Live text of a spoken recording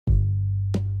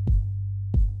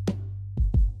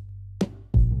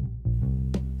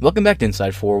Welcome back to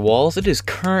Inside Four Walls. It is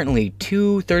currently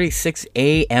 2:36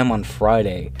 a.m. on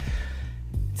Friday.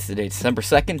 It's the day December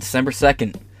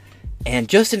 2nd. And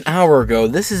just an hour ago,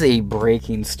 this is a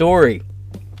breaking story.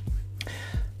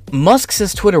 Musk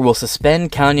says Twitter will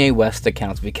suspend Kanye West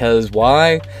accounts because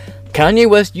why? Kanye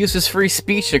West uses free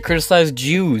speech to criticize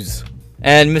Jews.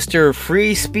 And Mr.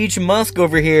 Free Speech Musk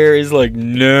over here is like,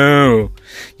 no,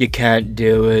 you can't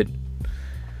do it.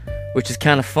 Which is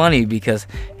kind of funny because,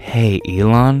 hey,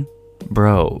 Elon,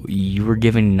 bro, you were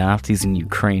giving Nazis in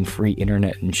Ukraine free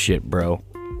internet and shit, bro.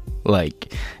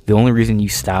 Like, the only reason you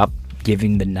stopped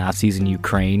giving the Nazis in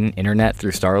Ukraine internet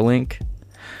through Starlink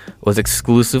was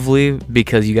exclusively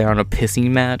because you got on a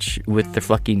pissing match with the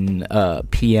fucking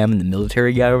PM and the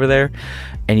military guy over there,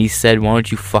 and he said, why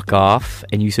don't you fuck off?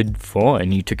 And you said,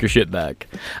 fine, you took your shit back.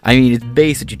 I mean, it's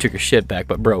base that you took your shit back,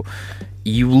 but bro,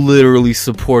 you literally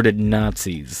supported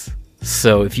Nazis.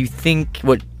 So if you think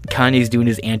what Kanye's doing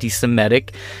is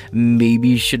anti-Semitic, maybe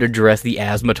you should address the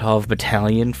Azmatov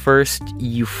battalion first,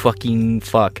 you fucking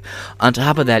fuck. On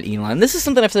top of that, Elon, this is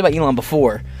something I've said about Elon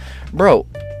before. Bro,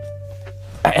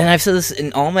 and I've said this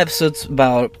in all my episodes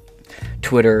about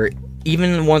Twitter,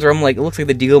 even the ones where I'm like, it looks like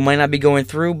the deal might not be going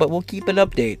through, but we'll keep an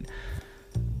update.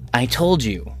 I told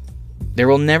you, there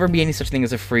will never be any such thing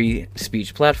as a free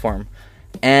speech platform.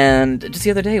 And just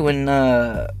the other day when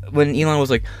Elon was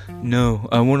like, no,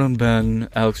 I won't unban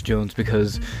Alex Jones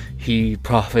because he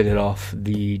profited off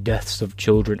the deaths of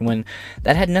children, when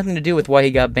that had nothing to do with why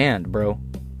he got banned, bro.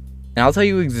 And I'll tell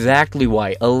you exactly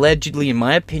why. Allegedly, in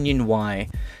my opinion, why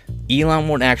Elon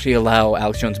won't actually allow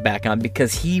Alex Jones back on,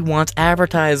 because he wants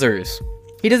advertisers.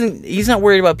 He's not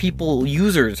worried about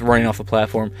users running off the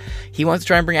platform. He wants to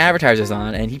try and bring advertisers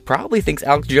on, and he probably thinks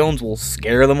Alex Jones will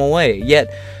scare them away.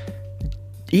 Yet,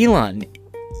 Elon,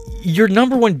 your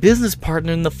number one business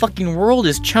partner in the fucking world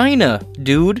is China,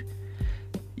 dude.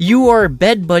 You are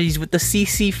bed buddies with the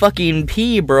CC fucking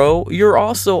P, bro. You're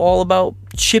also all about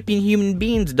chipping human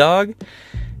beings, dog.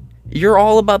 You're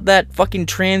all about that fucking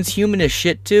transhumanist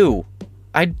shit, too.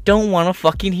 I don't want to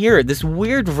fucking hear it. This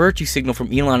weird virtue signal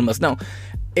from Elon Musk. No,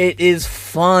 it is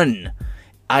fun.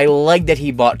 I like that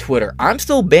he bought Twitter. I'm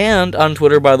still banned on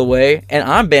Twitter, by the way, and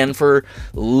I'm banned for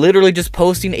literally just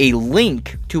posting a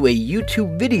link to a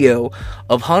YouTube video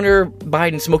of Hunter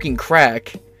Biden smoking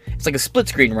crack. It's like a split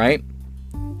screen, right?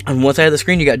 On one side of the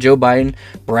screen, you got Joe Biden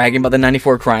bragging about the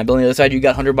 94 crime bill. On the other side, you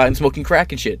got Hunter Biden smoking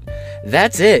crack and shit.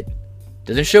 That's it.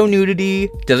 Doesn't show nudity.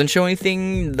 Doesn't show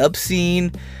anything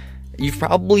obscene. You've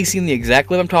probably seen the exact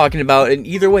clip I'm talking about. And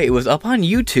either way, it was up on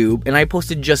YouTube, and I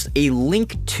posted just a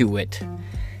link to it.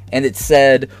 And it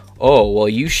said, oh, well,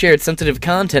 you shared sensitive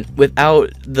content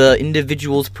without the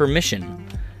individual's permission.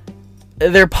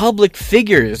 They're public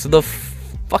figures. The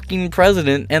fucking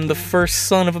president and the first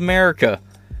son of America.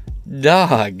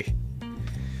 Dog.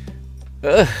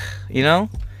 Ugh, you know?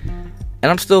 And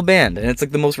I'm still banned. And it's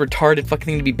like the most retarded fucking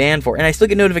thing to be banned for. And I still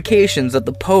get notifications that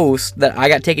the post that I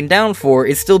got taken down for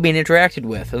is still being interacted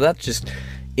with. So that's just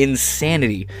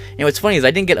insanity. And what's funny is I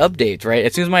didn't get updates, right?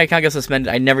 As soon as my account got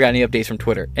suspended, I never got any updates from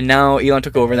Twitter. And now Elon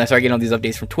took over and I started getting all these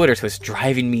updates from Twitter, so it's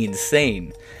driving me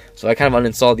insane. So I kind of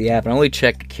uninstalled the app and I only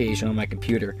check occasionally on my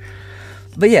computer.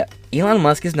 But yeah, Elon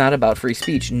Musk is not about free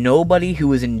speech. Nobody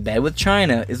who is in bed with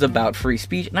China is about free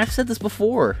speech. And I've said this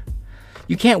before.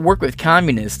 You can't work with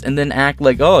communists and then act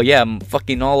like, oh yeah, I'm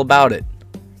fucking all about it.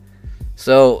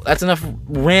 So that's enough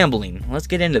rambling. Let's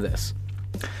get into this.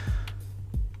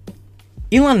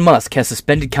 Elon Musk has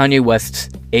suspended Kanye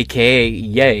West, aka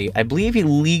Ye. I believe he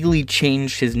legally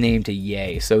changed his name to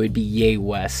Ye, so it'd be Ye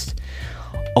West.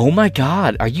 Oh my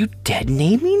god, are you dead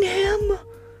naming him?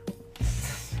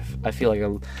 I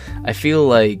feel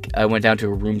like I went down to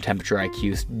a room temperature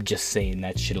IQ just saying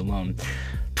that shit alone.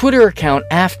 Twitter account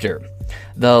after.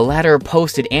 The latter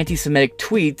posted anti-Semitic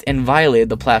tweets and violated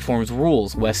the platform's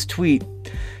rules. West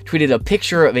tweeted a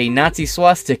picture of a Nazi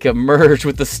swastika merged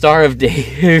with the Star of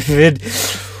David.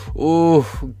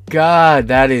 Oh, God,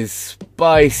 that is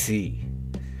spicy.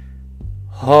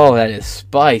 Oh, that is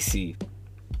spicy.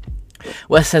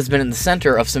 West has been in the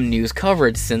center of some news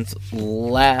coverage since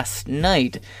last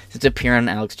night, since appearing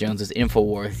on Alex Jones'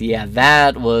 InfoWars. Yeah,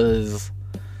 that was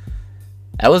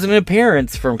an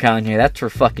appearance from Kanye, that's for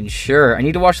fucking sure. I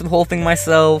need to watch the whole thing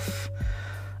myself.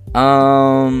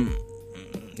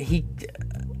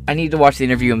 I need to watch the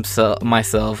interview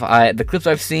myself. The clips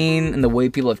I've seen and the way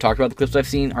people have talked about the clips I've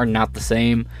seen are not the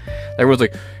same. Everyone's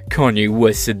like, Kanye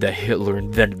West said that Hitler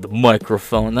invented the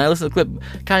microphone. And I listen to the clip,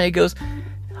 Kanye goes,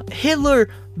 Hitler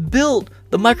built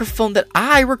the microphone that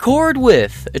I record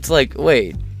with. It's like,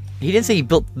 wait, he didn't say he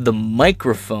built the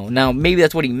microphone. Now, maybe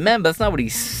that's what he meant, but that's not what he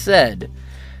said.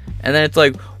 And then it's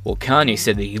like, well, Kanye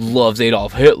said that he loves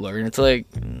Adolf Hitler, and it's like,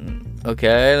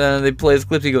 okay, and then they play his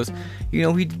clips, he goes, you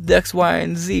know, he did X, Y,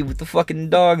 and Z with the fucking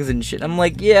dogs and shit. I'm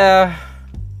like, yeah,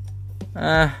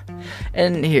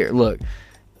 and here, look,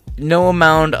 no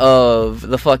amount of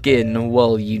the fucking,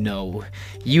 well, you know,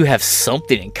 you have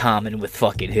something in common with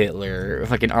fucking Hitler,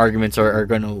 fucking arguments are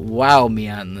gonna wow me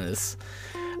on this.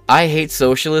 I hate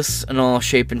socialists in all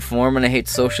shape and form, and I hate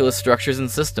socialist structures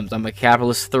and systems. I'm a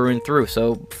capitalist through and through,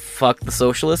 so fuck the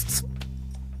socialists.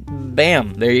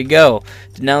 Bam, there you go.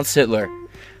 Denounce Hitler.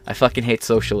 I fucking hate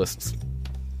socialists.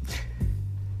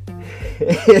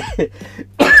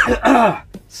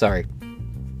 Sorry.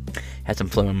 Had some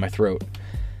phlegm in my throat.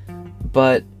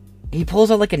 But he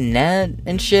pulls out like a net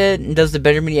and shit and does the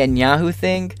Benjamin Netanyahu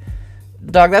thing.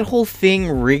 Dog, that whole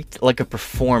thing reeked like a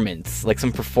performance, like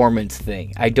some performance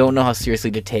thing. I don't know how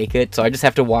seriously to take it, so I just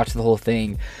have to watch the whole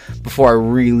thing before I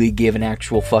really give an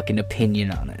actual fucking opinion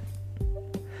on it.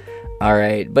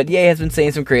 Alright, but yeah, he has been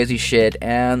saying some crazy shit,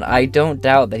 and I don't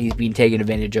doubt that he's being taken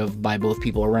advantage of by both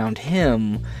people around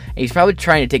him. And he's probably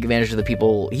trying to take advantage of the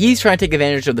people,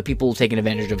 taking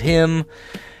advantage of him,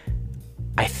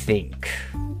 I think.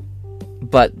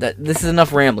 But this is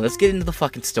enough rambling. Let's get into the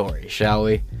fucking story, shall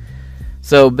we?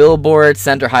 So, Billboard,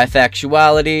 center high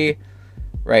factuality,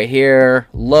 right here,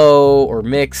 low or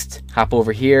mixed, hop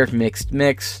over here, mixed,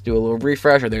 do a little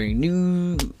refresh, are there any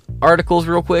new articles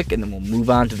real quick, and then we'll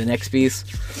move on to the next piece.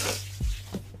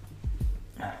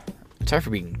 Sorry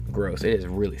for being gross, it is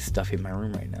really stuffy in my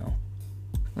room right now.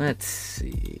 Let's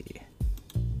see.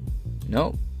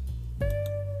 Nope.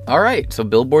 Alright, so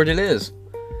Billboard it is.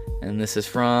 And this is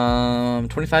from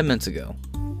 25 minutes ago.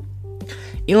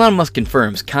 Elon Musk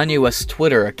confirms Kanye West's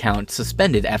Twitter account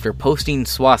suspended after posting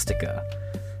swastika.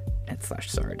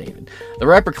 /Sarah David. The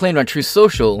rapper claimed on Truth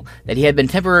Social that he had been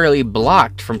temporarily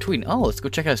blocked from tweeting. Oh, let's go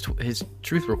check out his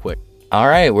truth real quick.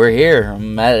 Alright, we're here.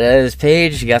 I'm at his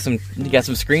page. You got some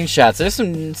screenshots. There's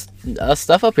some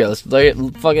stuff up here. Let's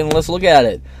look at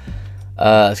it.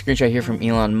 Screenshot here from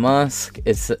Elon Musk.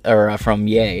 It's from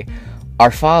Ye.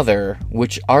 Our Father,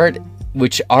 which art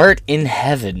in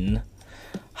heaven,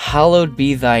 hallowed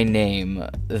be thy name,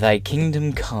 thy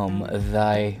kingdom come,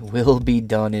 thy will be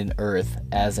done in earth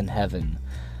as in heaven.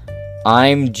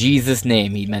 I'm Jesus'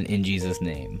 name, he meant in Jesus'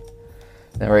 name.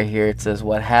 Then right here it says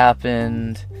what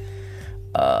happened.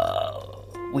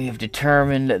 We have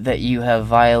determined that you have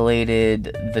violated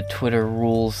the Twitter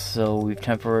rules, so we've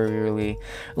temporarily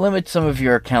limited some of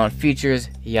your account features,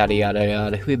 yada yada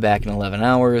yada. We'll be back in 11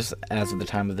 hours as of the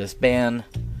time of this ban.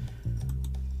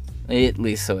 At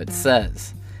least so it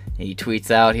says. He tweets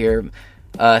out here,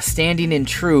 standing in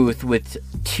truth with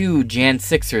 2 Jan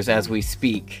 6ers as we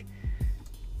speak.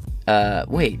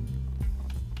 Wait.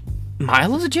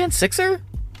 Milo's a Jan 6er?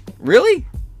 Really?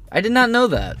 I did not know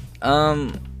that.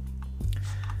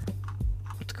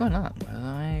 What's going on?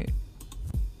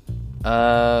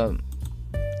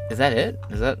 Is that it?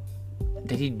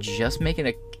 Did he just make an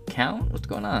account? What's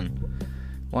going on?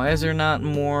 Why is there not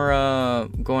more,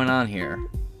 going on here?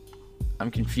 I'm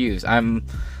confused.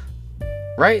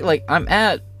 Right? Like, I'm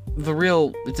at the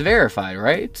real... It's verified,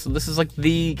 right? So this is like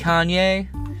the Kanye.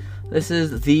 This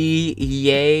is the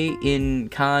Ye in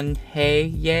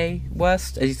Kanye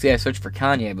West. As you see, I searched for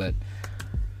Kanye, but...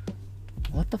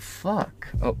 What the fuck?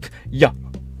 Oh, yeah.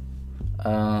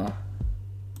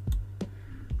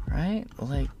 Right?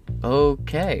 Like,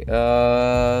 okay.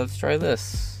 Let's try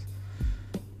this.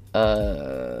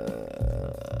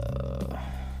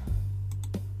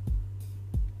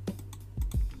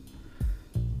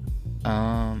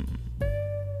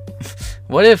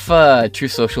 What if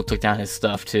Truth Social took down his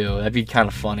stuff too? That'd be kind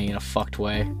of funny in a fucked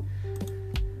way.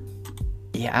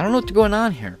 Yeah, I don't know what's going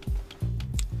on here.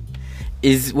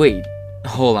 Wait,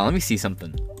 hold on, let me see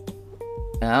something.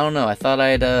 I don't know. I thought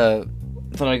I'd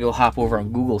go hop over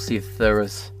on Google, see if there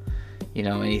was,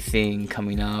 anything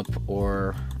coming up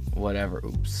or whatever.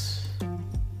 Oops.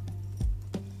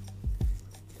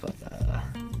 But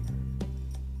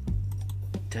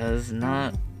does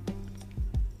not.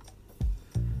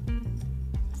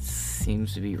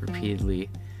 Seems to be repeatedly.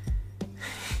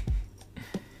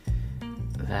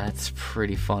 That's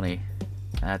pretty funny.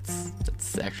 That's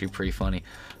actually pretty funny.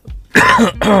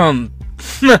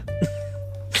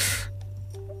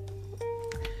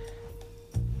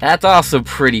 That's also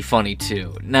pretty funny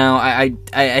too. Now,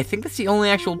 I think that's the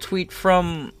only actual tweet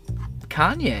from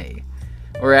Kanye,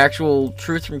 or actual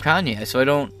truth from Kanye. So I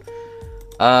don't.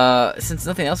 Since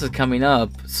nothing else is coming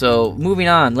up, so moving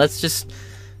on. Let's just.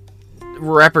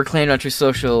 Rapper claimed on Truth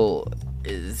Social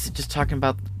is just talking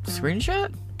about the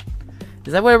screenshot?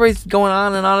 Is that what everybody's going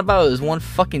on and on about? Is one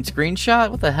fucking screenshot?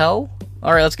 What the hell?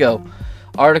 Alright, let's go.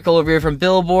 Article over here from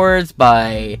Billboards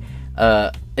by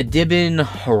Adibin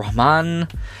Rahman.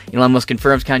 Elon Musk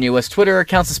confirms Kanye West's Twitter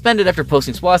account suspended after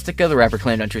posting swastika. The rapper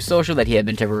claimed on Truth Social that he had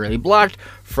been temporarily blocked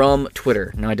from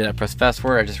Twitter. Now, I did not press fast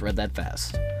forward, I just read that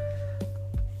fast.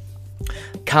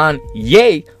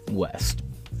 Kanye West.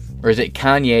 Or is it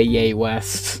Kanye Ye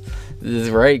West? This is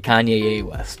right, Kanye Ye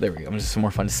West. There we go, just some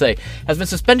more fun to say. Has been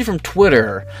suspended from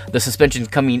Twitter. The suspension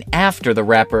coming after the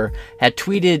rapper had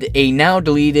tweeted a now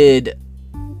deleted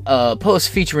post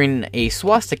featuring a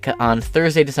swastika on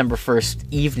Thursday, December 1st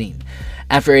evening.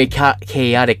 After a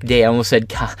chaotic day. I almost said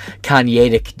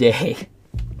Kanye-ic day.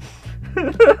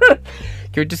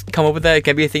 Can we just come up with that?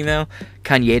 Can it be a thing now?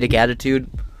 Kanye-ic attitude.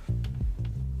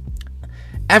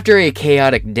 After a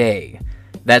chaotic day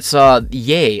that saw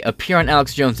Ye appear on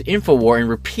Alex Jones' Infowar and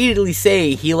repeatedly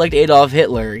say he liked Adolf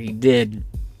Hitler. He did.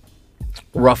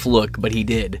 Rough look, but he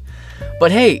did.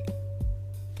 But hey,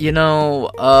 you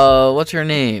know, what's her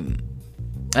name?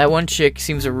 That one chick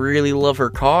seems to really love her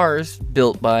cars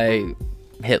built by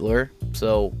Hitler.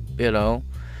 So, you know,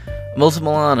 Melissa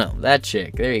Milano, that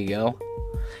chick. There you go.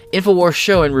 Infowars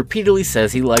show and repeatedly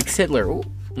says he likes Hitler. Ooh.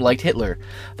 Liked Hitler.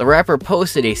 The rapper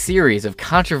posted a series of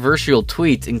controversial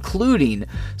tweets, including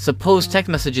supposed text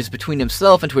messages between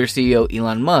himself and Twitter CEO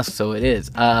Elon Musk. So it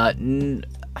is.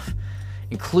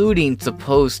 Including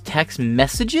supposed text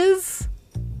messages?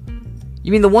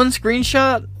 You mean the one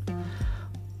screenshot?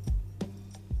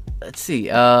 Let's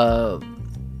see. Okay.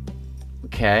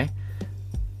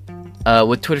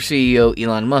 With Twitter CEO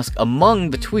Elon Musk. Among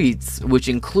the tweets, which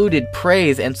included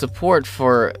praise and support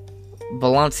for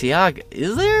Balenciaga.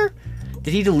 Is there?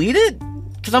 Did he delete it?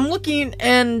 Because I'm looking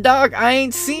and, dog, I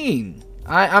ain't seen.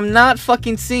 I'm not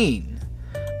fucking seeing.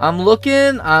 I'm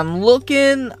looking,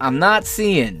 I'm not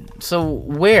seeing. So,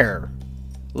 where?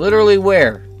 Literally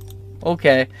where?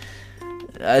 Okay.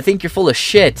 I think you're full of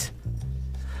shit.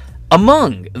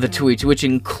 Among the tweets, which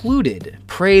included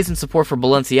praise and support for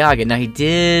Balenciaga. Now, he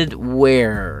did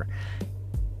where?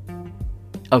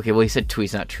 Okay, well, he said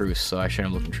tweets, not truths, so I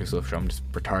shouldn't have looked at Truth Social. I'm just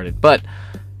retarded. But,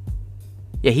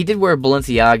 yeah, he did wear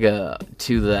Balenciaga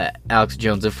to the Alex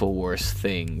Jones Infowars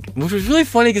thing. Which was really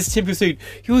funny because Tim was saying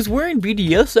he was wearing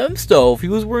BDSM stuff. He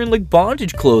was wearing, like,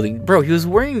 bondage clothing. Bro, he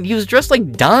was dressed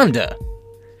like Donda.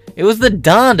 It was the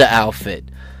Donda outfit.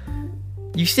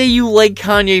 You say you like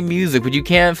Kanye music, but you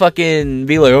can't fucking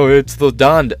be like, oh, it's the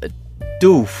Donda.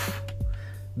 Doof.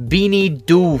 Beanie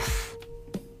doof.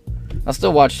 I'll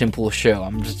still watch him pull a show.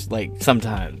 I'm just like,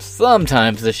 sometimes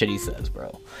the shit he says,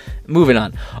 bro. Moving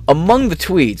on. Among the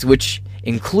tweets, which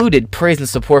included praise and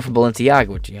support for Balenciaga,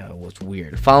 which, yeah, was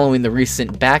weird. Following the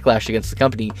recent backlash against the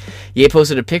company, Ye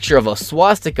posted a picture of a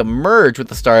swastika merged with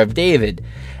the Star of David.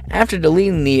 After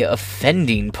deleting the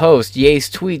offending post, Ye's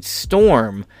tweet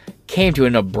storm came to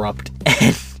an abrupt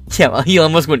end. Yeah,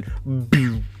 Elon Musk went,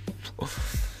 Bew.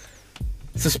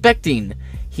 Suspecting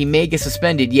he may get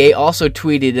suspended, Ye also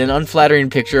tweeted an unflattering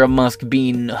picture of Musk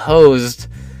being hosed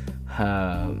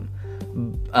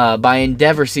by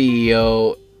Endeavor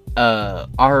CEO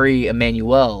Ari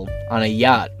Emanuel on a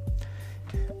yacht.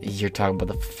 You're talking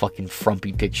about the fucking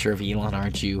frumpy picture of Elon,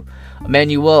 aren't you?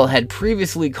 Emanuel had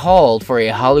previously called for a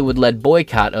Hollywood-led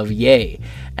boycott of Ye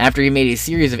after he made a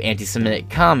series of anti-Semitic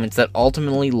comments that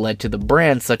ultimately led to the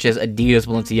brands such as Adidas,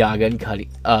 Balenciaga, and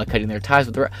cutting their ties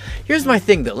with the... Here's my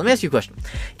thing, though. Let me ask you a question.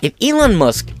 If Elon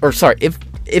Musk...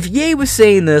 If Ye was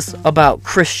saying this about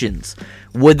Christians,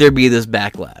 would there be this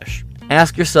backlash?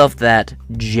 Ask yourself that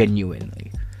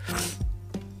genuinely.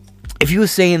 If he was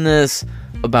saying this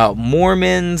about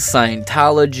Mormons,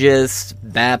 Scientologists,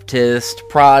 Baptists,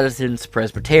 Protestants,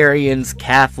 Presbyterians,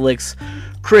 Catholics,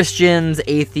 Christians,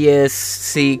 atheists,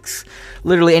 Sikhs,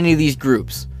 literally any of these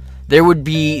groups, there would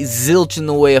be zilch in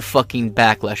the way of fucking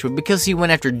backlash. But because he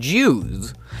went after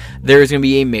Jews, there is going to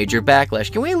be a major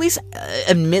backlash. Can we at least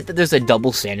admit that there's a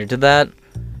double standard to that?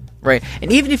 Right?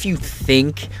 And even if you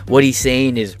think what he's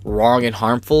saying is wrong and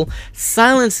harmful,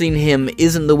 silencing him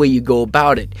isn't the way you go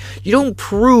about it. You don't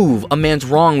prove a man's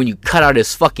wrong when you cut out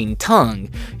his fucking tongue.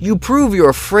 You prove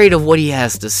you're afraid of what he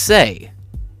has to say.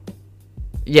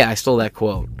 Yeah, I stole that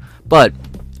quote. But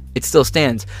it still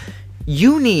stands.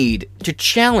 You need to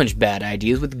challenge bad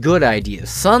ideas with good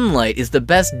ideas. Sunlight is the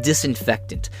best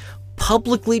disinfectant.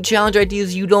 Publicly challenge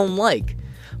ideas you don't like.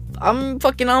 I'm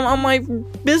on my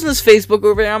business Facebook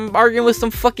over there. I'm arguing with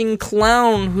some fucking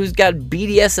clown who's got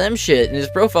BDSM shit in his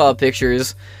profile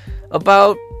pictures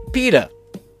about PETA.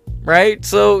 Right?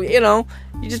 So, you know,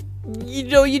 you just you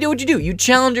know, you do what you do. You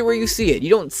challenge it where you see it. You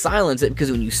don't silence it,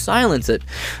 because when you silence it,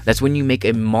 that's when you make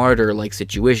a martyr-like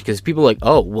situation. Because people are like,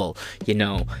 oh, well, you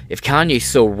know, if Kanye's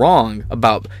so wrong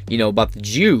about, you know, about the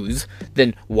Jews,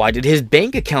 then why did his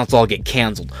bank accounts all get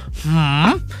canceled?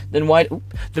 Then why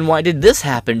did this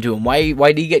happen to him? Why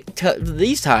did he get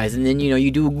these ties? And then, you know, you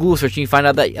do a Google search and you find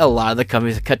out that a lot of the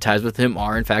companies that cut ties with him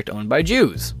are in fact owned by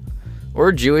Jews,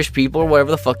 or Jewish people, or whatever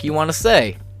the fuck you want to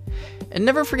say. And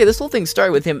never forget, this whole thing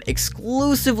started with him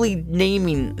exclusively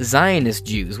naming Zionist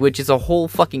Jews, which is a whole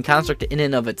fucking construct in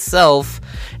and of itself,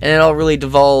 and it all really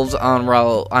devolves on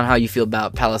how you feel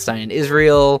about Palestine and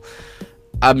Israel.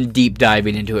 I'm deep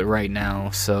diving into it right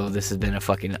now, so this has been a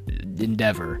fucking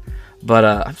endeavor. But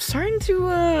I'm starting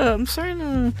to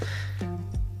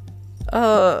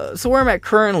so where I'm at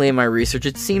currently in my research,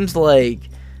 it seems like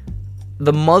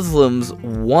the Muslims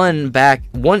won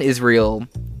Israel,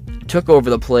 took over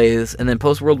the place, and then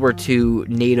post-World War II,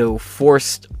 NATO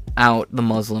forced out the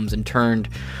Muslims and turned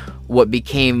what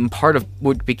became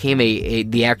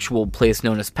the actual place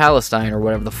known as Palestine, or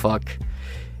whatever the fuck,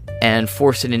 and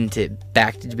forced it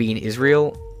back to being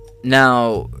Israel.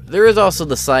 Now, there is also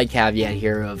the side caveat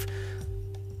here of,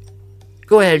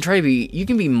 go ahead and you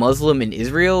can be Muslim in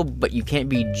Israel, but you can't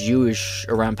be Jewish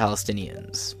around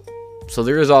Palestinians. So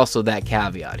there is also that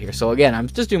caveat here. So again, I'm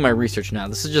just doing my research now.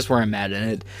 This is just where I'm at in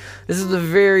it. This is a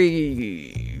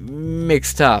very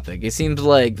mixed topic. It seems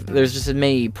like there's just as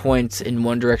many points in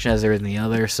one direction as there is in the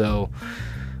other, so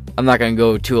I'm not going to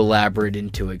go too elaborate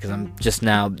into it, because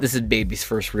this is baby's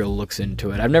first real looks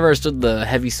into it. I've never understood the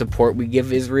heavy support we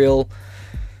give Israel,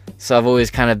 so I've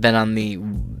always kind of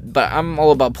been but I'm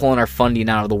all about pulling our funding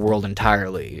out of the world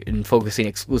entirely and focusing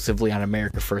exclusively on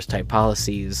America First type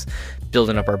policies,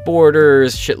 building up our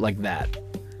borders, shit like that.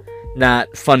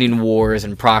 Not funding wars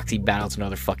and proxy battles in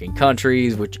other fucking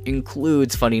countries, which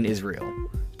includes funding Israel,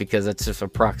 because that's just a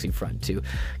proxy front too.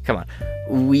 Come on.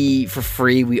 For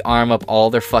free, we arm up all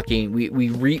their fucking,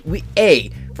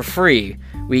 for free,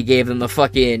 we gave them the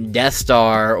fucking Death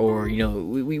Star, or, you know,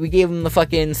 we gave them the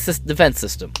fucking defense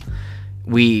system.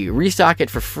 We restock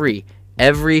it for free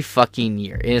every fucking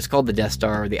year. And it's called the Death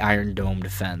Star, or the Iron Dome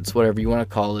defense, whatever you want to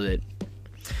call it.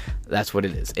 That's what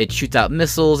it is. It shoots out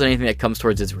missiles and anything that comes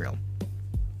towards Israel.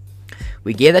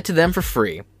 We gave that to them for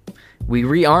free. We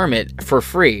rearm it for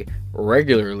free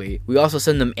regularly. We also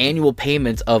send them annual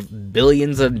payments of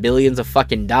billions and billions of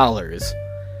fucking dollars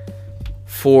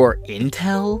for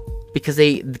intel, because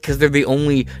they're the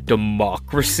only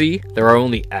democracy, they're our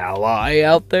only ally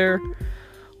out there.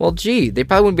 Well, gee, they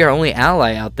probably wouldn't be our only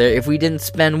ally out there if we didn't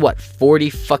spend, 40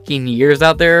 fucking years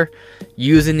out there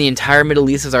using the entire Middle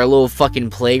East as our little fucking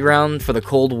playground for the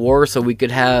Cold War, so we could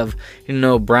have, you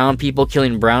know, brown people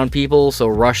killing brown people, so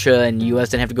Russia and US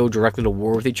didn't have to go directly to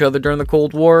war with each other during the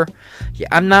Cold War. Yeah,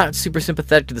 I'm not super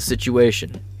sympathetic to the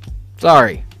situation.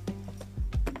 Sorry.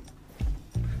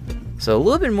 So a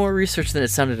little bit more research than it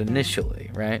sounded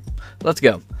initially, right? Let's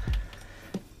go.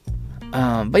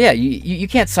 But yeah, you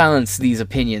can't silence these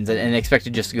opinions and expect it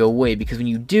just to go away, because when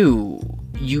you do,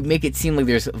 you make it seem like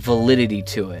there's validity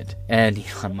to it. And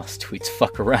Elon Musk tweets,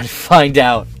 fuck around and find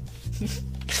out.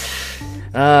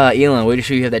 Elon, way to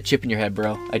show you have that chip in your head,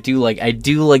 bro. I do like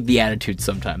the attitude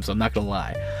sometimes, so I'm not gonna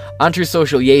lie. On True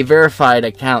Social, Ye's verified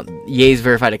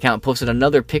account posted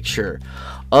another picture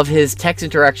of his text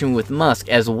interaction with Musk,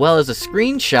 as well as a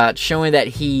screenshot showing that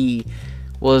he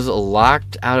was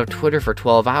locked out of Twitter for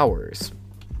 12 hours.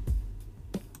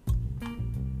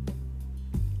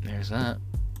 There's that.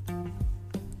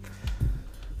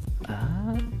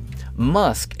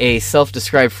 Musk, a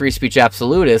self-described free speech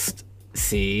absolutist.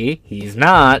 See, he's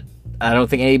not. I don't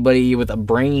think anybody with a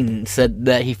brain said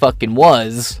that he fucking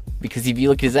was. Because if you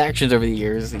look at his actions over the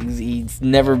years, he's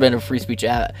never been a free speech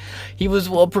he was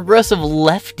a progressive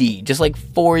lefty just like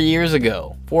 4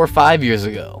 or 5 years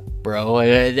ago, bro.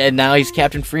 And now he's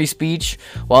Captain Free Speech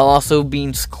while also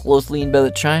being closely in bed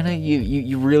with China.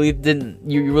 You really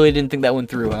didn't think that went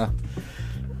through, huh?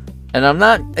 And I'm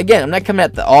not coming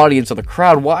at the audience or the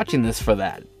crowd watching this for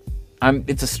that.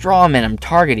 It's a straw man I'm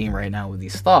targeting right now with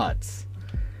these thoughts.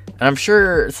 And I'm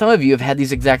sure some of you have had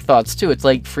these exact thoughts too. It's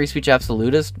like, free speech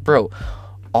absolutist? Bro,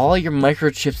 all your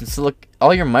microchips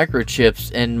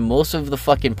and most of the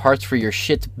fucking parts for your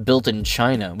shit's built in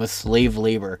China with slave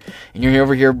labor. And you're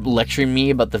over here lecturing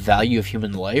me about the value of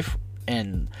human life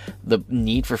and the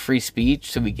need for free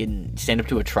speech so we can stand up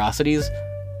to atrocities?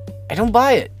 I don't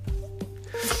buy it.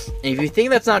 And if you think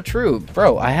that's not true,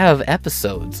 bro, I have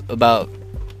episodes about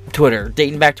Twitter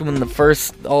dating back to when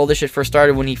all this shit first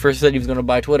started, when he first said he was going to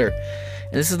buy Twitter.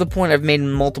 And this is the point I've made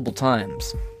multiple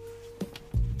times.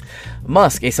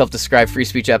 Musk, a self-described free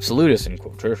speech absolutist, in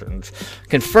quotations,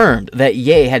 confirmed that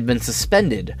Ye had been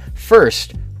suspended,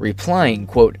 first replying,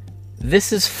 quote,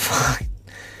 "This is fine,"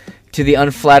 to the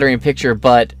unflattering picture,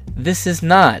 but "this is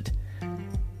not,"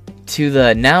 to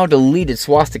the now deleted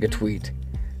swastika tweet.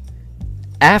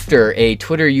 After a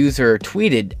Twitter user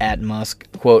tweeted at Musk,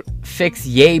 quote, "Fix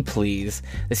Ye, please,"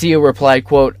 the CEO replied,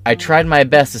 quote, "I tried my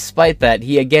best. Despite that,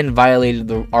 he again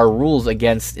violated our rules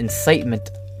against incitement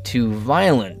to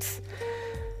violence.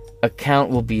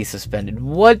 Account will be suspended."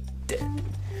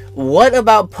 What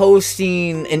about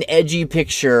posting an edgy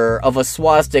picture of a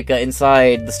swastika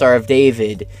inside the Star of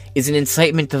David is an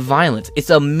incitement to violence?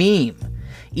 It's a meme.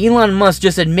 Elon Musk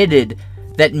just admitted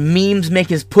that memes make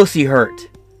his pussy hurt.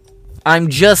 I'm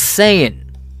just saying.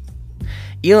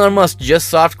 Elon Musk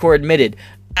just softcore admitted,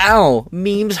 "Ow,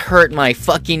 memes hurt my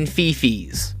fucking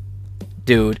fifis."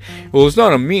 Dude, well, it's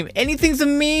not a meme. Anything's a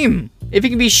meme. If it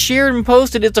can be shared and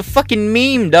posted, it's a fucking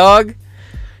meme, dog.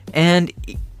 And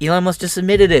Elon Musk just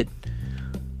admitted it.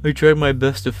 "I tried my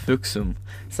best to fix him."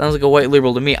 Sounds like a white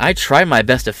liberal to me. I tried my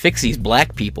best to fix these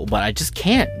black people, but I just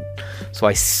can't. So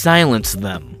I silenced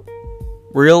them.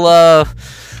 Real,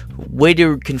 way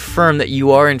to confirm that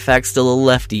you are, in fact, still a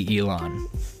lefty, Elon.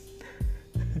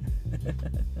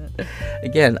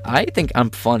 Again, I think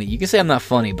I'm funny. You can say I'm not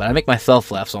funny, but I make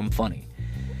myself laugh, so I'm funny.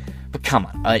 But come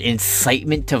on,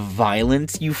 incitement to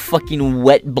violence, you fucking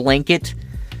wet blanket?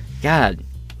 God,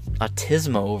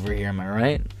 autismo over here, am I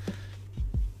right?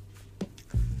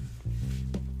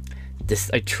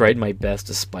 I tried my best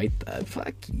despite that.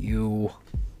 Fuck you.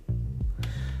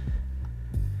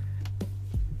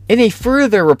 In a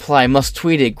further reply, Musk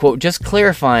tweeted, quote, "Just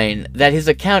clarifying that his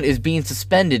account is being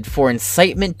suspended for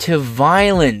incitement to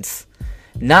violence,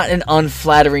 not an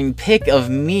unflattering pic of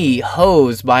me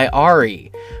hosed by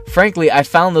Ari. Frankly, I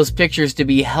found those pictures to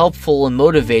be helpful and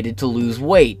motivated to lose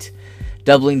weight."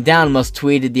 Doubling down, Musk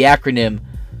tweeted the acronym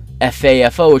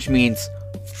FAFO, which means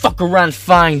fuck around,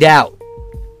 find out.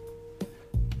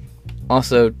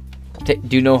 Also,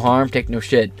 do no harm, take no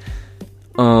shit.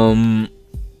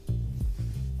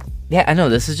 Yeah, I know,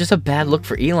 this is just a bad look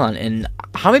for Elon, and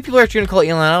how many people are actually going to call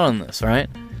Elon out on this, right?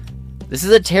 This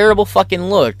is a terrible fucking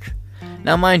look.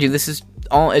 Now, mind you, this is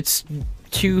it's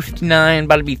 2:59,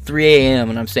 about to be 3 a.m.,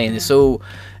 and I'm saying this, so,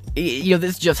 you know,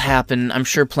 this just happened. I'm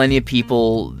sure plenty of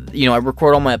people, you know, I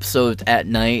record all my episodes at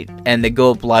night, and they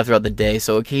go up live throughout the day,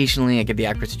 so occasionally I get the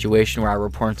awkward situation where I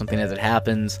report on something as it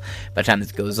happens. By the time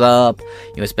this goes up,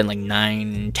 you know, it's been like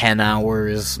 9-10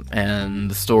 hours, and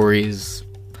the stories,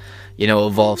 you know,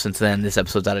 evolve since then. This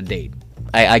episode's out of date.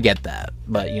 I get that,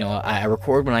 but, you know, I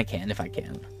record when I can, if I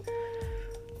can.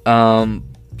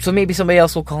 So maybe somebody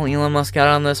else will call Elon Musk out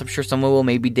on this. I'm sure someone will.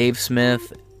 Maybe Dave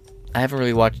Smith. I haven't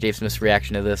really watched Dave Smith's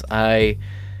reaction to this. I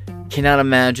cannot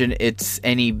imagine it's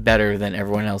any better than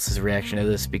everyone else's reaction to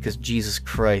this, because Jesus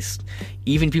Christ,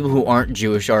 even people who aren't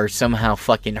Jewish are somehow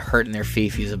fucking hurting their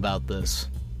fifis about this.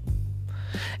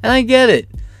 And I get it.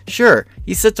 Sure,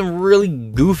 he said some really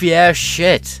goofy ass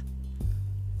shit,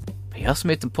 but he also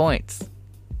made some points.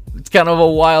 It's kind of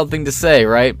a wild thing to say,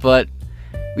 right? But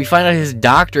we find out his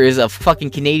doctor is a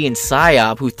fucking Canadian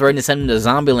psyop who threatened to send him to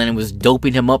Zombieland and was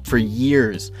doping him up for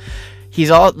years.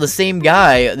 He's all the same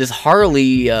guy, this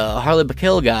Harley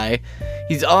Bakil guy.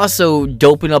 He's also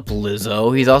doping up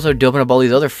Lizzo. He's also doping up all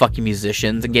these other fucking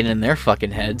musicians and getting in their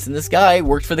fucking heads. And this guy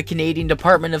worked for the Canadian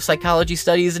Department of Psychology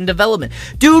Studies and Development.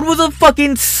 Dude was a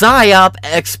fucking psyop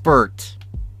expert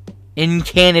in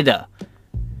Canada.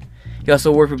 He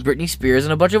also worked with Britney Spears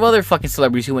and a bunch of other fucking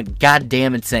celebrities who went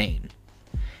goddamn insane.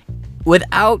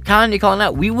 Without Kanye calling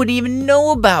out, we wouldn't even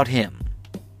know about him.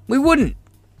 We wouldn't.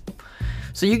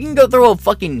 So you can go throw a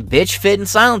fucking bitch fit and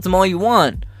silence him all you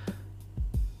want,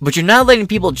 but you're not letting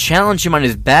people challenge him on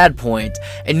his bad points,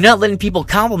 and you're not letting people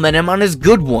compliment him on his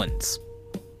good ones.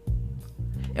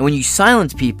 And when you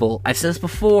silence people, I've said this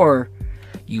before,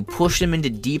 you push them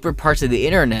into deeper parts of the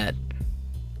internet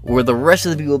where the rest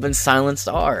of the people who have been silenced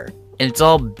are. And it's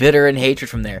all bitter and hatred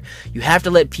from there. You have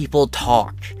to let people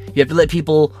talk. You have to let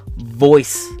people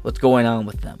voice what's going on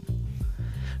with them.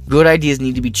 Good ideas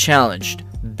need to be challenged.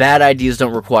 Bad ideas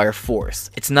don't require force.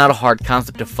 It's not a hard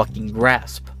concept to fucking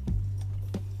grasp.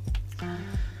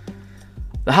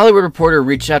 The Hollywood Reporter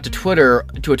reached out to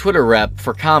a Twitter rep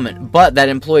for comment, but that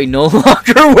employee no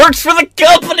longer works for the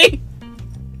company.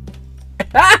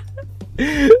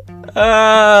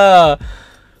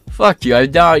 Fuck you. I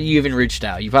doubt you even reached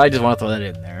out. You probably just want to throw that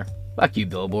in there. Fuck you,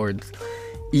 billboards.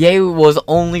 Ye was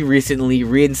only recently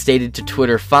reinstated to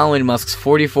Twitter following Musk's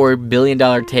 $44 billion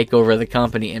takeover of the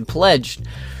company and pledged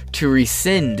to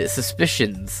rescind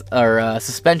suspensions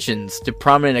to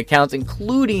prominent accounts,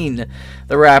 including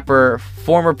the rapper,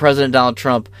 former President Donald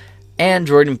Trump, and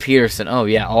Jordan Peterson. Oh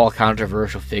yeah, all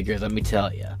controversial figures, let me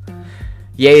tell you.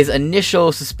 Ye's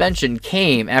initial suspension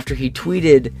came after he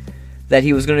tweeted that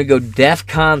he was going to go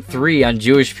DEFCON 3 on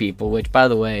Jewish people, which, by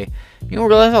the way, you don't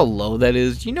realize how low that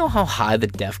is? Do you know how high the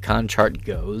DEFCON chart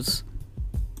goes?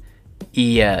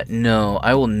 Yeah, no,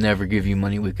 I will never give you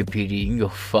money, Wikipedia. You can go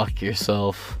fuck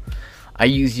yourself. I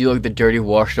use you like the dirty,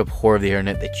 washed-up whore of the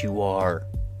internet that you are.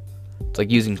 It's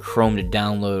like using Chrome to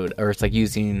download, or it's like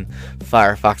using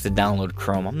Firefox to download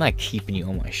Chrome. I'm not keeping you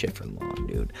on my shit for long,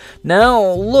 dude. Now,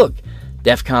 look,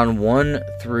 DEFCON 1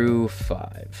 through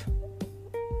 5.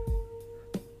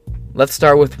 Let's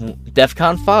start with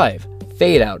DEFCON 5.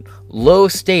 Fade out. Low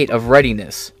state of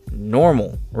readiness.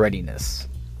 Normal readiness.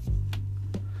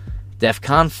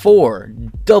 DEFCON 4,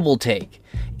 double take.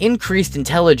 Increased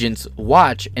intelligence,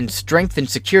 watch, and strengthened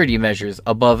security measures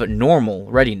above normal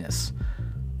readiness.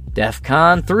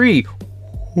 DEFCON 3,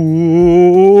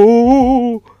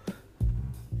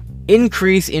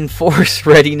 increase in force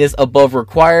readiness above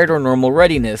required or normal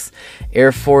readiness.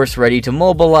 Air Force ready to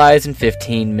mobilize in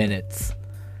 15 minutes.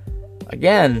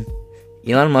 Again,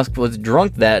 Elon Musk was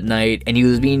drunk that night, and he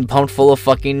was being pumped full of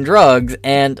fucking drugs,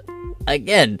 and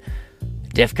again,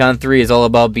 DEFCON 3 is all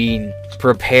about being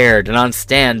prepared and on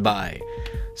standby.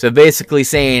 So basically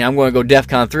saying, I'm going to go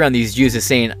DEFCON 3 on these Jews is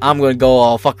saying, I'm going to go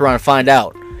all fuck around and find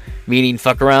out. Meaning,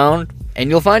 fuck around, and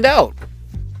you'll find out.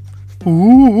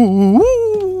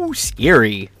 Ooh,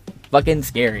 scary. Fucking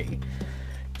scary.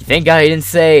 Thank God he didn't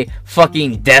say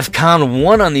fucking DEFCON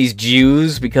 1 on these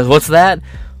Jews, because what's that?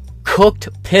 Cooked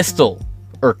pistol.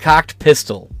 Or cocked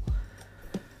pistol.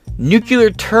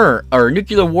 Nuclear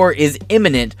war is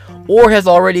imminent or has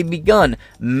already begun.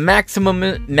 Maximum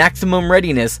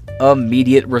readiness,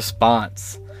 immediate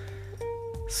response.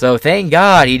 So thank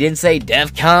God he didn't say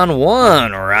DEFCON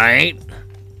 1, right?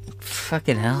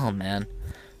 Fucking hell, man.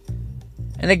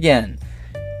 And again,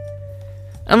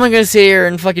 I'm not gonna sit here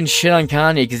and fucking shit on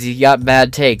Kanye because he got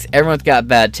bad takes. Everyone's got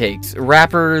bad takes.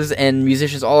 Rappers and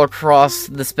musicians all across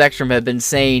the spectrum have been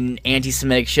saying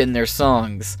anti-Semitic shit in their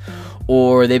songs.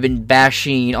 Or they've been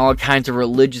bashing all kinds of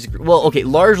religious... Well, okay,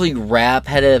 largely rap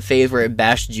had a phase where it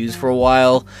bashed Jews for a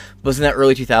while. But it was in that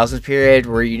early 2000s period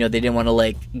where, you know, they didn't want to,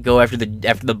 like, go after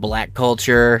the black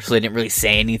culture. So they didn't really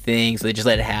say anything. So they just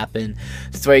let it happen.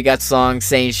 That's why you got songs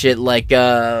saying shit like,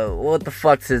 what the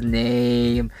fuck's his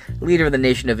name? Leader of the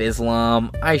Nation of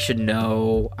Islam. I should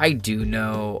know. I do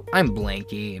know. I'm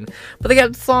blanking. But they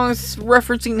got songs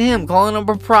referencing him, calling him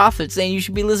a prophet, saying you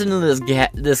should be listening to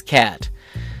this cat.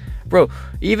 Bro,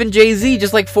 even Jay-Z,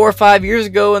 just like 4 or 5 years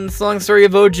ago in the song Story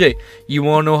of OJ, you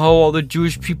wanna know how all the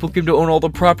Jewish people came to own all the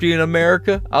property in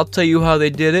America? I'll tell you how they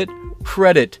did it.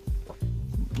 Credit.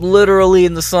 Literally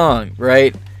in the song,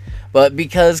 right? But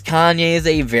because Kanye is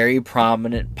a very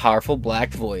prominent, powerful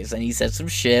black voice, and he said some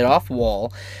shit off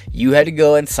wall, you had to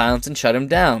go and silence and shut him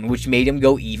down, which made him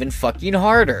go even fucking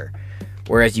harder.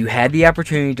 Whereas you had the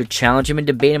opportunity to challenge him and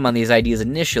debate him on these ideas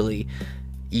initially,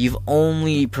 you've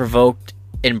only provoked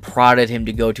and prodded him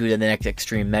to go to the next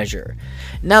extreme measure.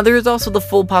 Now, there is also the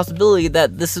full possibility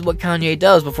that this is what Kanye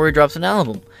does before he drops an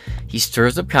album. He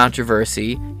stirs up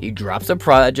controversy, he drops a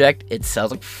project, it sells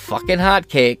like fucking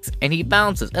hotcakes, and he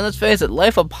bounces. And let's face it,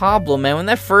 Life of Pablo, man, when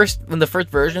the first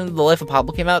version of the Life of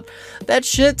Pablo came out, that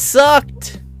shit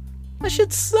sucked. That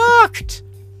shit sucked.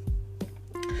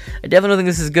 I definitely don't think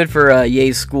this is good for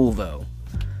Ye's school, though.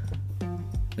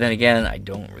 Then again, I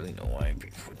don't really know why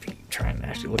people would be trying to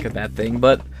actually look at that thing,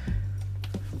 but,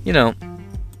 you know.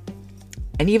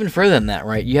 And even further than that,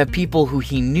 right, you have people who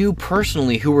he knew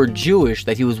personally who were Jewish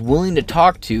that he was willing to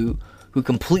talk to, who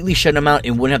completely shut him out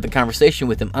and wouldn't have the conversation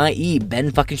with him, i.e.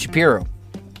 Ben fucking Shapiro.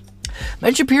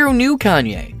 Ben Shapiro knew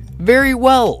Kanye very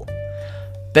well.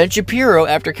 Ben Shapiro,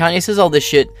 after Kanye says all this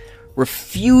shit,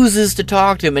 refuses to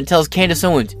talk to him and tells Candace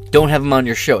Owens, don't have him on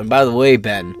your show. And by the way,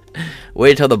 Ben,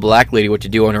 way to tell the black lady what to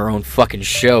do on her own fucking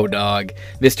show, dog.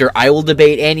 Mr. I will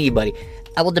debate anybody.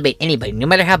 I will debate anybody, no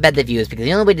matter how bad the view is, because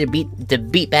the only way to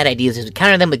beat bad ideas is to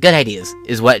counter them with good ideas,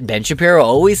 is what Ben Shapiro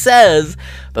always says.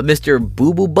 But Mr.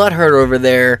 Boo-Boo Butthurt over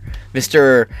there,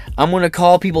 Mr. I'm gonna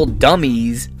call people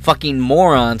dummies, fucking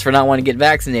morons for not wanting to get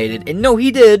vaccinated. And no,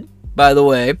 he did, by the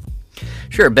way.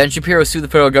 Sure, Ben Shapiro sued the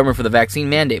federal government for the vaccine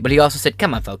mandate, but he also said,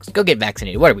 come on, folks, go get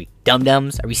vaccinated. What are we,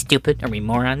 dum-dums? Are we stupid? Are we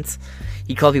morons?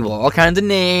 He called people all kinds of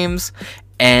names,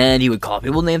 and he would call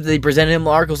people names. They presented him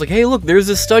articles like, hey, look, there's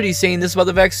this study saying this about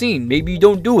the vaccine. Maybe you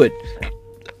don't do it.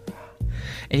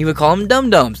 And he would call them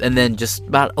dum-dums. And then just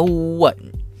about,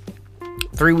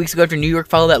 3 weeks ago after New York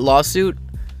filed that lawsuit,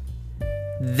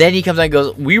 Then he comes out and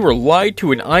goes, we were lied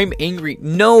to and I'm angry.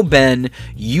 No, Ben,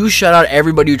 you shut out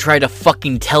everybody who tried to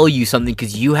fucking tell you something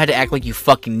because you had to act like you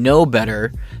fucking know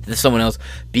better than someone else,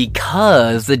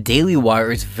 because the Daily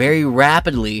Wire is very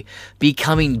rapidly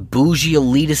becoming bougie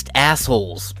elitist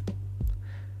assholes.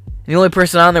 And the only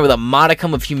person on there with a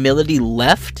modicum of humility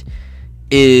left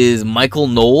is Michael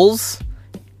Knowles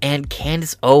and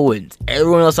Candace Owens.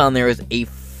 Everyone else on there is a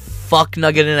fuck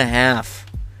nugget and a half.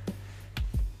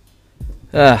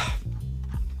 But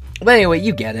anyway,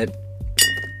 you get it.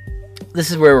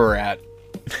 This is where we're at.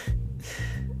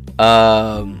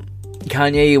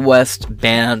 Kanye West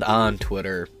banned on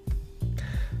Twitter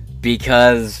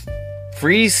because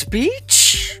free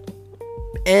speech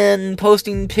and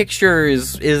posting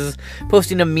pictures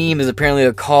posting a meme is apparently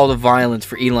a call to violence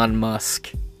for Elon Musk.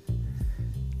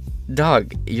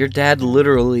 Dog, your dad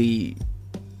literally,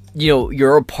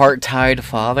 you're a part-time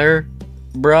father,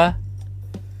 bruh.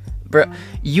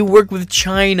 You work with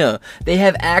China. They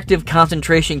have active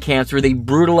concentration camps where they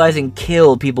brutalize and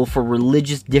kill people for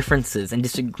religious differences and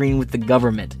disagreeing with the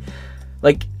government.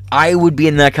 Like, I would be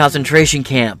in that concentration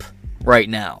camp right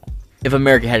now if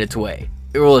America had its way.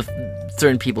 Or if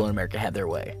certain people in America had their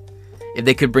way. If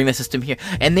they could bring the system here.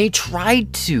 And they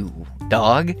tried to,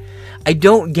 dog. I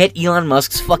don't get Elon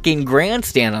Musk's fucking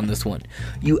grandstand on this one.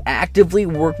 You actively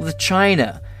work with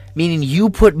China. Meaning you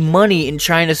put money in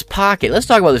China's pocket. Let's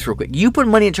talk about this real quick. You put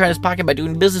money in China's pocket by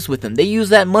doing business with them. They use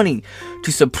that money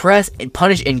to suppress and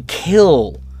punish and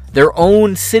kill their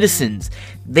own citizens.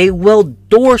 They will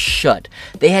door shut.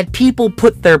 They had people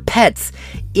put their pets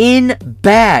in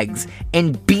bags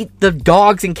and beat the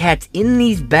dogs and cats in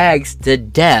these bags to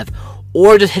death,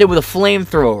 or just hit it with a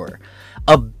flamethrower.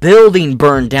 A building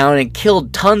burned down and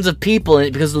killed tons of people in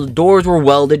it because the doors were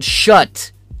welded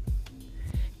shut.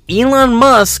 Elon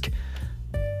Musk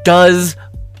does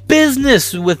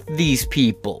business with these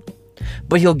people.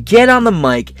 But he'll get on the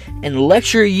mic and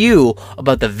lecture you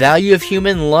about the value of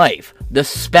human life, the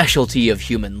specialty of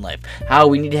human life, how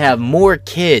we need to have more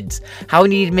kids, how we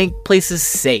need to make places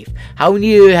safe, how we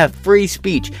need to have free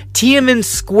speech. Tiananmen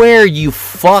Square, you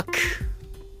fuck.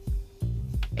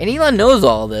 And Elon knows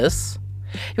all this.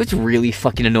 What's really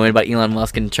fucking annoying about Elon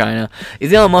Musk in China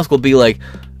is Elon Musk will be like,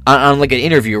 on like an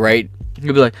interview, right?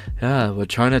 He'll be like, yeah, what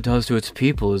China does to its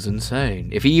people is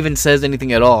insane. If he even says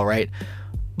anything at all, right?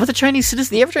 But the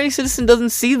average Chinese citizen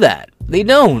doesn't see that. They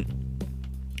don't.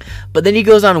 But then he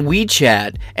goes on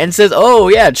WeChat and says, oh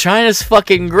yeah, China's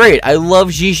fucking great. I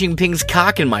love Xi Jinping's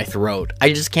cock in my throat.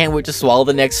 I just can't wait to swallow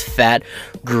the next fat,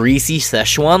 greasy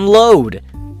Szechuan load.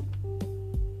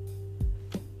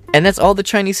 And that's all the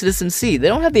Chinese citizens see. They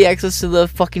don't have the access to the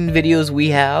fucking videos we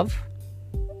have.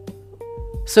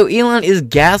 So Elon is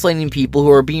gaslighting people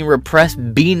who are being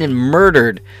repressed, beaten, and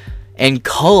murdered and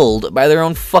culled by their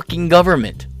own fucking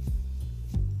government.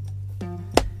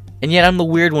 And yet I'm the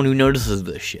weird one who notices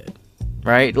this shit.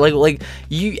 Right?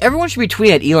 Everyone should be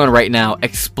tweeting at Elon right now,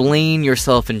 explain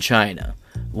yourself in China.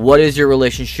 What is your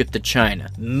relationship to China?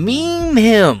 Meme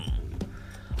him.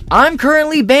 I'm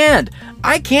currently banned.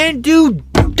 I can't do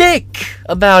dick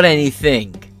about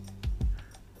anything.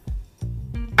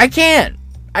 I can't.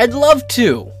 I'd love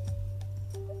to.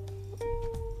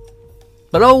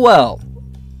 But oh well.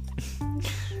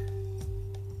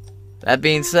 That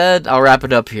being said, I'll wrap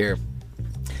it up here.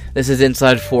 This is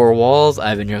Inside Four Walls.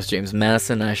 I've been your host, James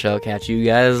Madison. I shall catch you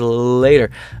guys later.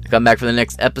 I come back for the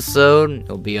next episode.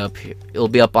 It'll be up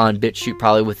on BitChute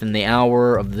probably within the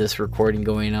hour of this recording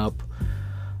going up.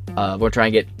 We're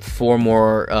trying to get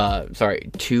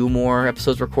 2 more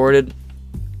episodes recorded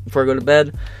before I go to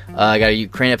bed. I got a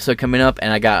Ukraine episode coming up,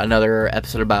 and I got another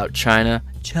episode about China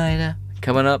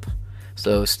coming up.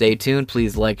 So stay tuned.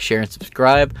 Please like, share, and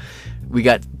subscribe. We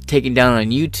got taken down on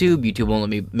YouTube. YouTube won't let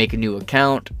me make a new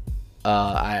account.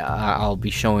 I'll be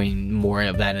showing more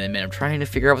of that in a minute. I'm trying to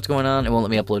figure out what's going on. It won't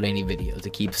let me upload any videos.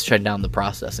 It keeps shutting down the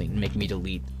processing and making me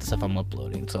delete the stuff I'm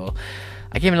uploading. So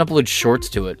I can't even upload shorts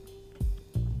to it.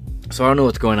 So I don't know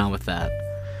what's going on with that.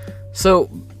 So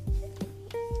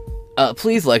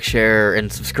please like, share,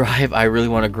 and subscribe. I really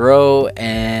want to grow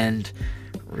and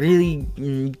really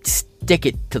stick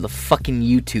it to the fucking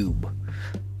YouTube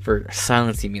for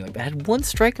silencing me like that. I had 1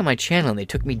 strike on my channel and they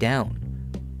took me down.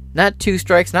 Not 2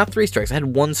 strikes, not 3 strikes. I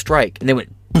had 1 strike and they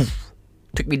went poof,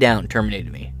 took me down,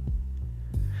 terminated me.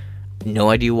 No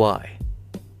idea why.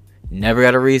 Never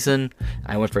got a reason.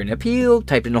 I went for an appeal,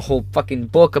 typed in a whole fucking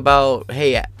book about,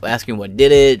 hey, asking what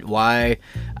did it, why.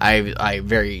 I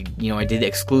did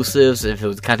exclusives. If it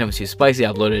was content was too spicy,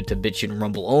 I uploaded it to BitChute and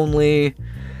Rumble only.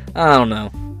 I don't know.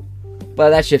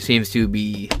 But that shit seems to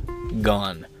be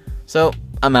gone. So,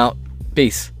 I'm out.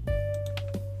 Peace.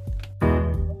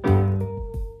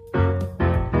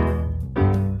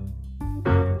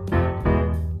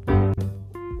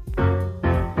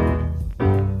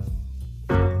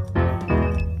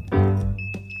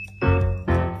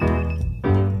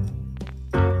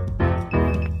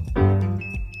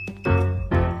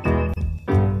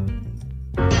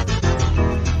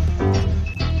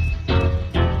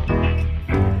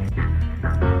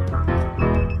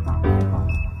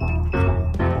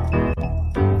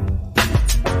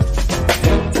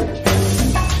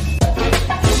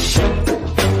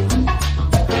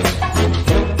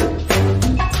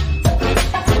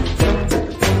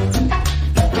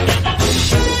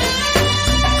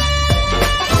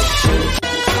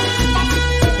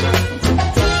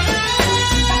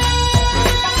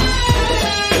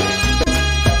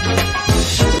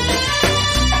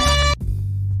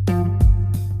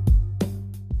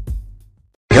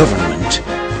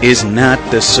 is not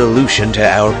the solution to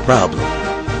our problem.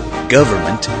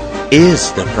 Government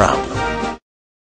is the problem.